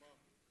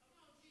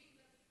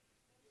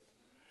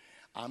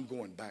 I'm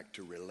going back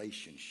to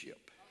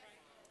relationship.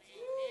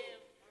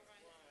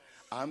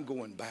 I'm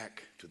going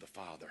back to the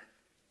Father.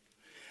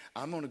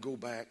 I'm going to go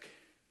back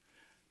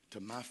to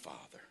my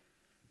Father.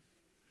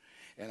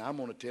 And I'm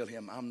going to tell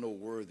him I'm no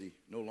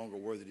longer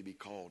worthy to be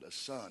called a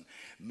son.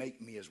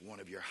 Make me as one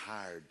of your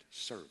hired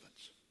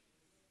servants.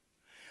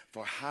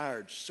 For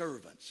hired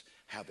servants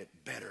have it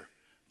better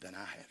than I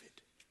have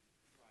it.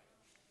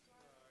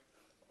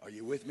 Are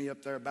you with me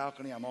up there,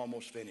 balcony? I'm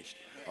almost finished.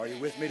 Are you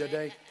with me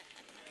today?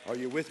 Are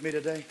you with me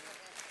today?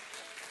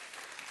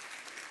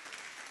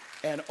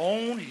 And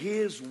on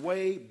his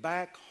way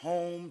back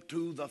home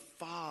to the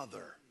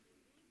Father,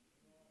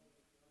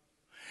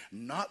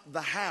 not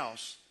the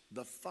house,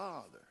 the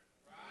Father.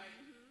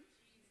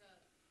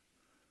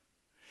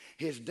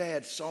 His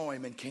dad saw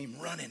him and came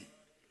running,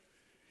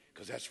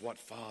 because that's what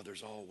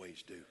fathers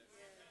always do.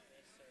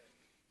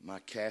 My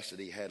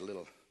Cassidy had a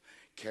little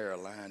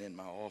Caroline in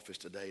my office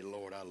today.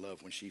 Lord, I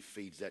love when she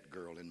feeds that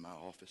girl in my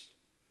office.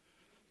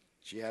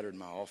 She had her in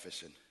my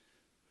office, and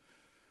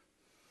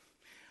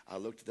I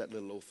looked at that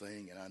little old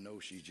thing, and I know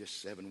she's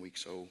just 7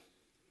 weeks old.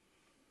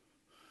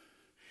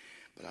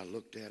 But I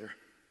looked at her,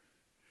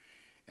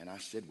 and I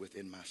said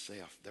within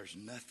myself, there's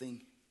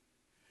nothing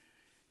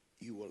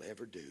you will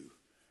ever do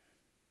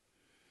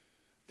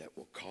that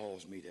will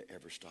cause me to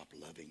ever stop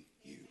loving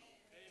you.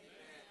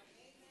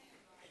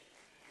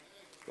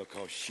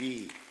 Because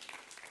she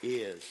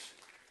is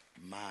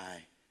my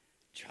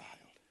child.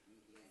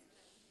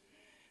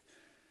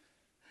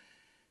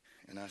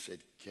 And I said,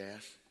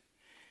 Cass,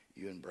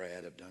 you and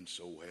Brad have done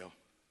so well.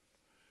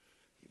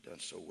 You've done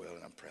so well,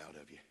 and I'm proud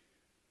of you.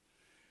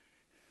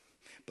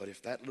 But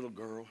if that little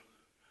girl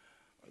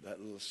or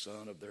that little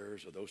son of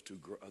theirs or those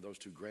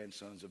two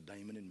grandsons of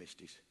Damon and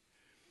Misty's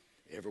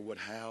ever would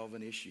have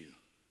an issue,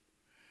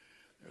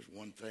 there's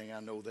one thing I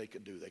know they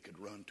could do. They could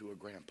run to a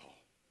grandpa.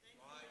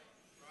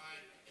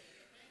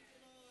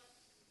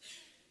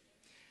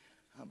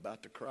 I'm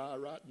about to cry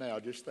right now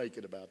just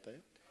thinking about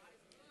that.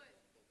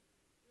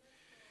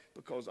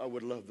 Because I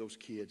would love those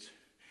kids.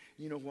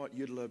 You know what?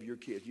 You'd love your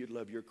kids. You'd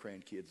love your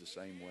grandkids the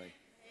same way.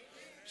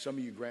 Some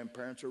of you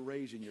grandparents are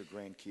raising your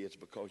grandkids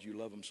because you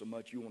love them so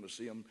much. You want to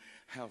see them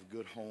have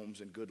good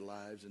homes and good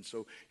lives. And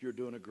so you're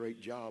doing a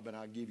great job, and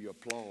I give you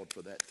applaud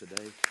for that today.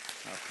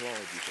 I applaud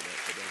you for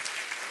that today.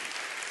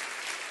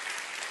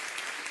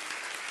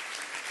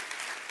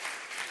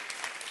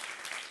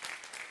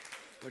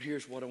 But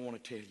here's what I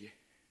want to tell you.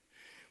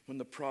 When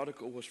the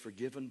prodigal was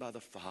forgiven by the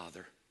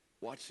Father,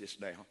 watch this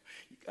now.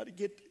 You got to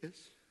get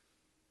this.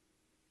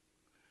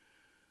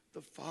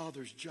 The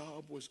Father's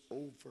job was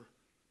over.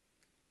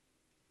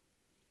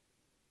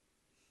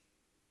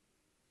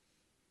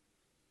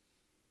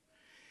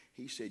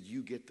 He said,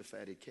 you get the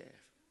fatted calf.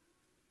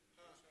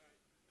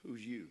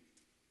 Who's you?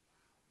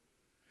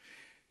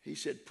 He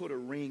said, put a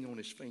ring on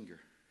his finger.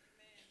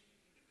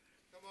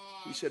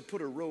 He said,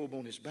 put a robe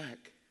on his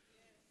back.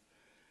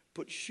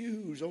 Put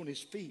shoes on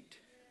his feet.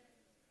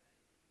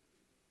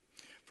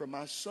 For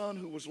my son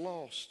who was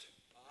lost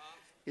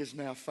is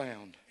now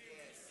found.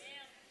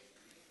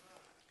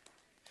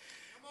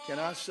 Can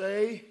I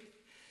say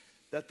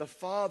that the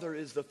Father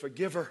is the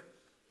forgiver?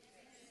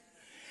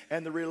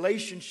 And the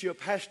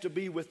relationship has to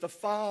be with the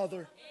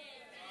Father.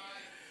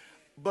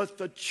 But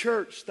the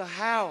church, the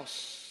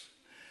house,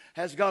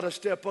 has got to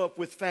step up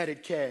with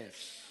fatted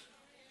calves.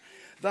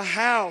 The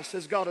house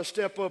has got to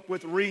step up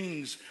with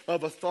rings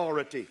of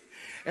authority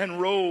and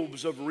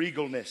robes of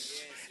regalness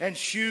and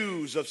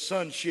shoes of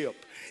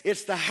sonship.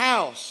 It's the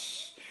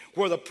house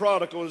where the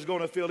prodigal is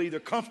going to feel either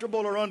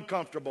comfortable or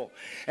uncomfortable.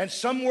 And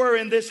somewhere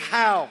in this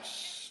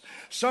house,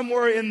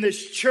 somewhere in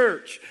this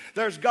church,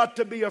 there's got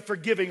to be a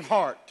forgiving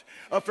heart,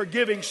 a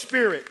forgiving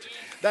spirit.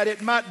 That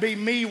it might be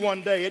me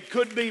one day. It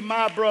could be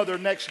my brother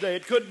next day.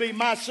 It could be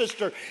my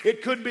sister.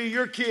 It could be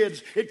your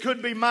kids. It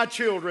could be my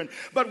children.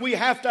 But we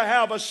have to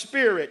have a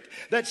spirit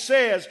that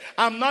says,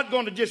 I'm not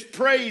going to just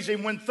praise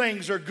him when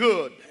things are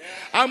good.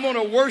 I'm going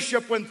to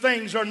worship when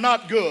things are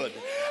not good.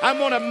 I'm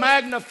going to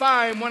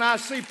magnify him when I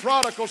see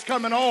prodigals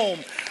coming home.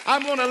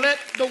 I'm going to let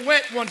the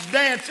wet ones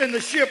dance in the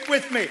ship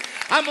with me.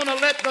 I'm going to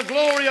let the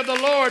glory of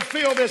the Lord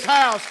fill this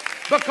house.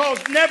 Because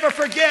never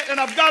forget, and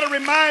I've got to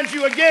remind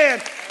you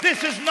again,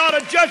 this is not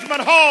a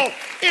judgment hall.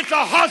 It's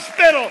a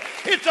hospital.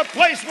 It's a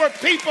place where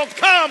people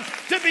come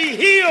to be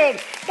healed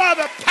by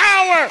the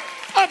power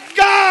of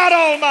God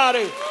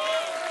Almighty.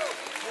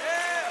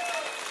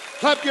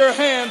 Clap your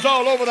hands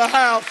all over the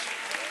house.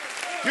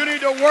 You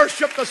need to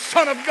worship the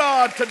Son of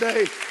God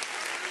today.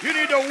 You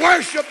need to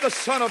worship the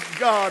Son of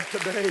God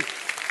today.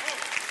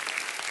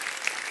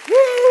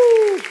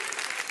 Woo!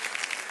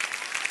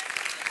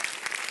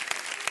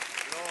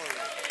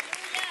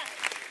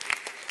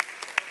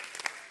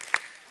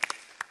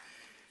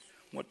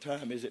 What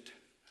time is it?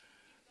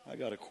 I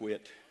got to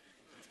quit.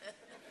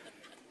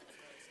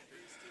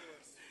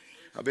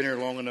 I've been here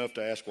long enough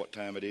to ask what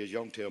time it is.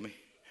 Y'all can tell me.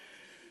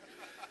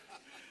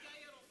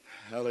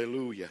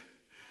 Hallelujah.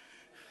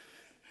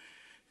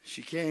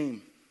 She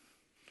came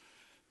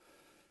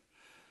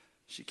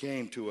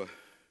to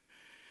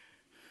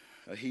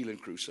a healing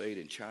crusade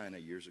in China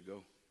years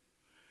ago.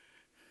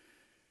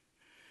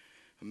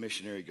 A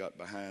missionary got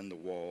behind the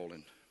wall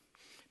and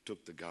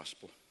took the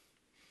gospel.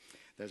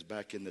 That's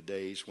back in the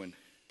days when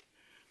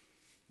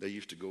they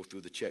used to go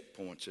through the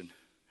checkpoints, and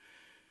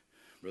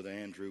Brother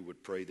Andrew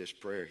would pray this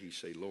prayer. He'd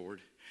say,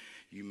 Lord,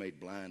 you made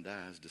blind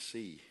eyes to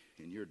see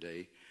in your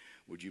day.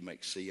 Would you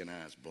make seeing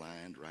eyes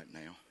blind right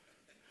now?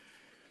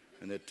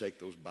 And they'd take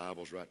those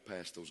Bibles right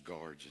past those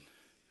guards. And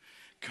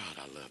God,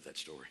 I love that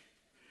story.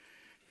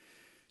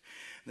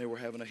 They were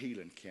having a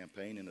healing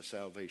campaign and a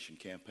salvation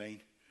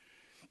campaign.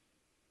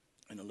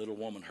 And a little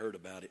woman heard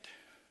about it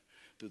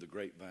through the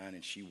grapevine,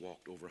 and she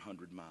walked over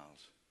 100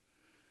 miles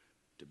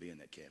to be in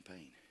that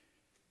campaign.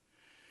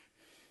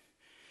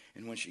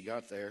 And when she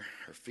got there,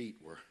 her feet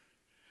were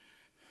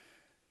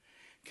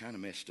kind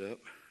of messed up.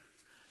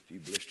 A few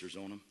blisters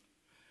on them.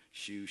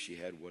 Shoes she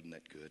had wasn't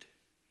that good.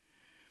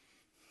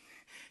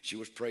 She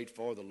was prayed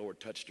for. The Lord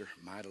touched her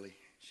mightily.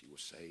 She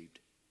was saved.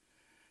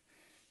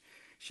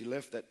 She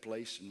left that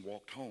place and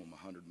walked home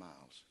 100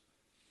 miles.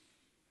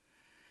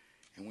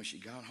 And when she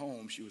got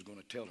home, she was going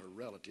to tell her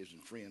relatives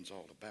and friends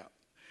all about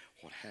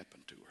what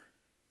happened to her.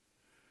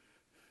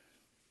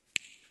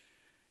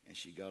 And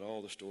she got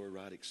all the story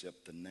right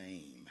except the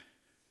name.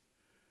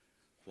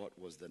 What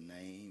was the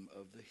name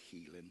of the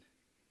healing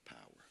power?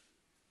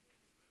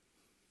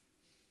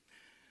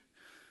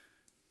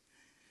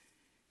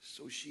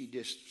 So she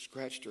just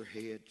scratched her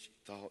head. She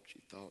thought.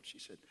 She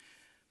said,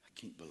 I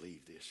can't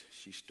believe this.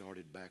 She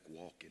started back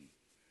walking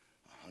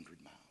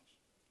 100 miles.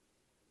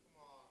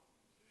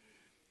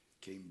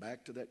 Came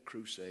back to that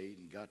crusade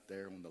and got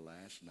there on the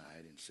last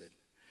night and said,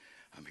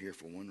 I'm here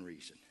for one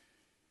reason.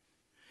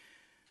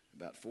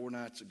 About 4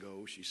 nights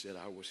ago, she said,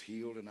 I was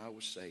healed and I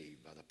was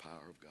saved by the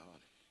power of God.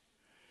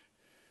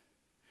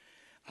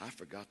 I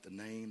forgot the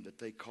name that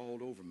they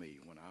called over me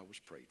when I was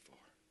prayed for.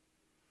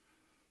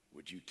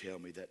 Would you tell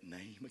me that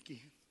name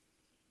again?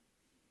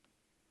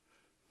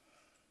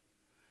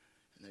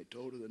 And they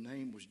told her the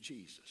name was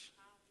Jesus.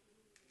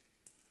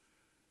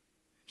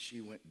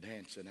 She went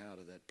dancing out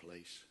of that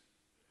place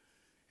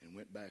and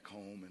went back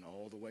home, and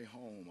all the way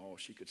home, all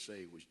she could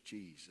say was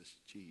Jesus,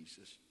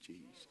 Jesus,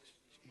 Jesus,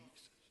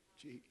 Jesus,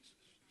 Jesus,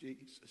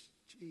 Jesus,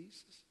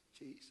 Jesus,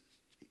 Jesus,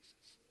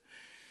 Jesus.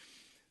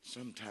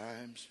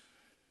 Sometimes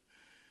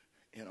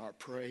in our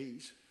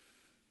praise,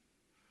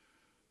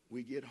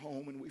 we get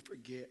home and we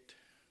forget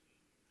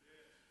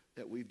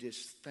that we've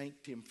just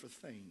thanked him for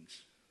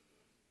things,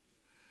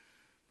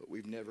 but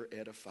we've never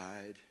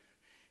edified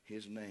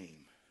his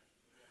name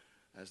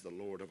as the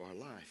Lord of our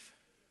life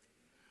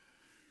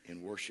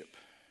in worship.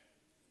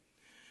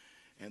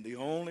 And the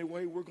only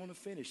way we're going to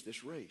finish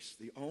this race,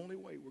 the only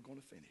way we're going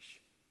to finish,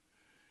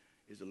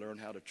 is to learn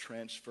how to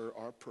transfer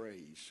our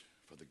praise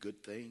for the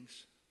good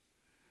things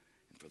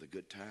and for the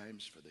good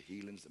times, for the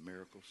healings, the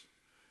miracles,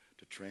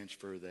 to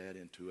transfer that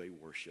into a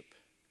worship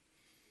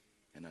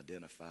and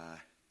identify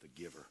the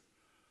giver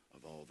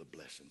of all the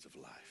blessings of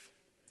life.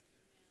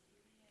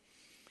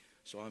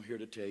 So I'm here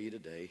to tell you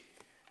today,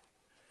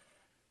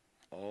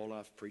 all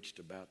I've preached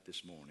about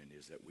this morning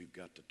is that we've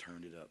got to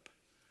turn it up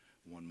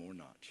one more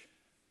notch.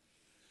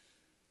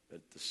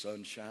 That the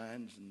sun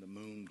shines and the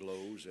moon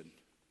glows, and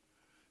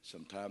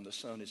sometimes the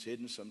sun is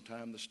hidden,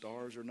 sometimes the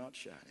stars are not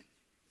shining.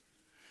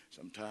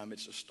 Sometimes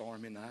it's a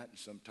stormy night, and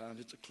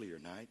sometimes it's a clear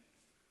night.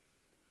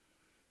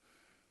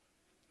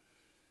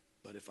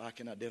 But if I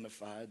can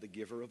identify the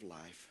giver of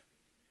life,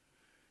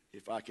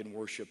 if I can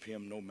worship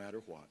him no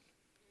matter what,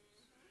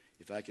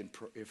 if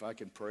I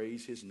can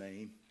praise his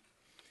name,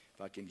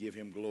 if I can give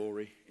him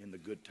glory in the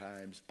good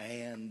times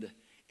and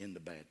in the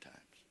bad times,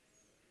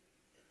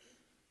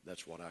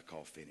 that's what I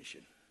call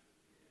finishing.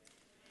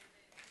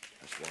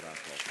 That's what I call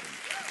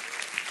finishing.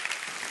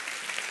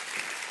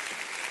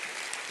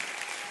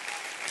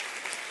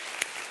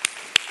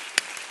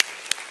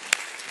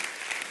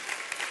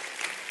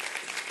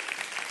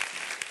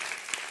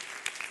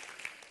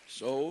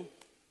 So,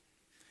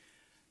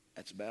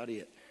 that's about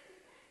it.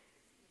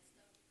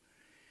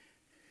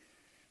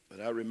 But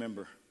I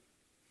remember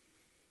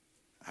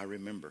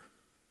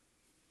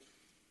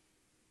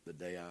the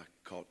day I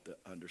caught the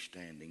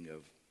understanding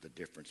of the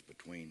difference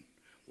between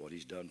what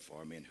he's done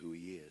for me and who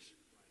he is.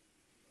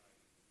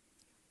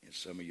 And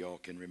some of y'all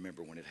can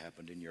remember when it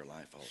happened in your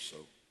life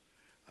also.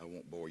 I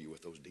won't bore you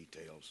with those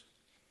details,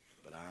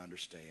 but I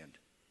understand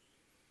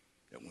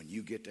that when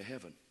you get to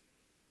heaven,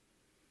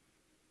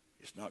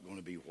 it's not going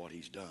to be what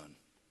he's done.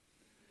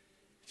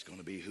 It's going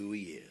to be who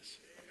he is.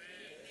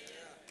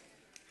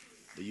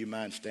 Do you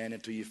mind standing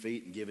to your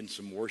feet and giving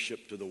some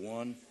worship to the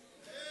one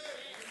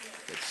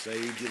that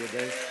saved you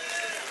today?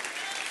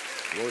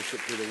 Worship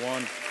to the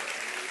one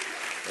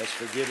that's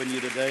forgiven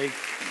you today.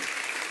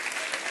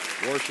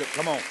 Worship.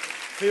 Come on.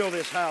 Fill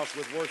this house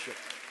with worship.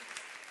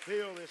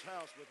 Fill this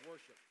house with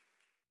worship.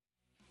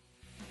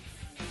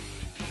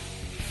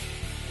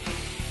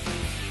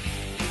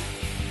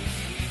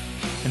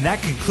 And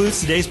that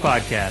concludes today's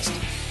podcast.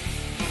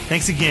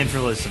 Thanks again for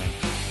listening.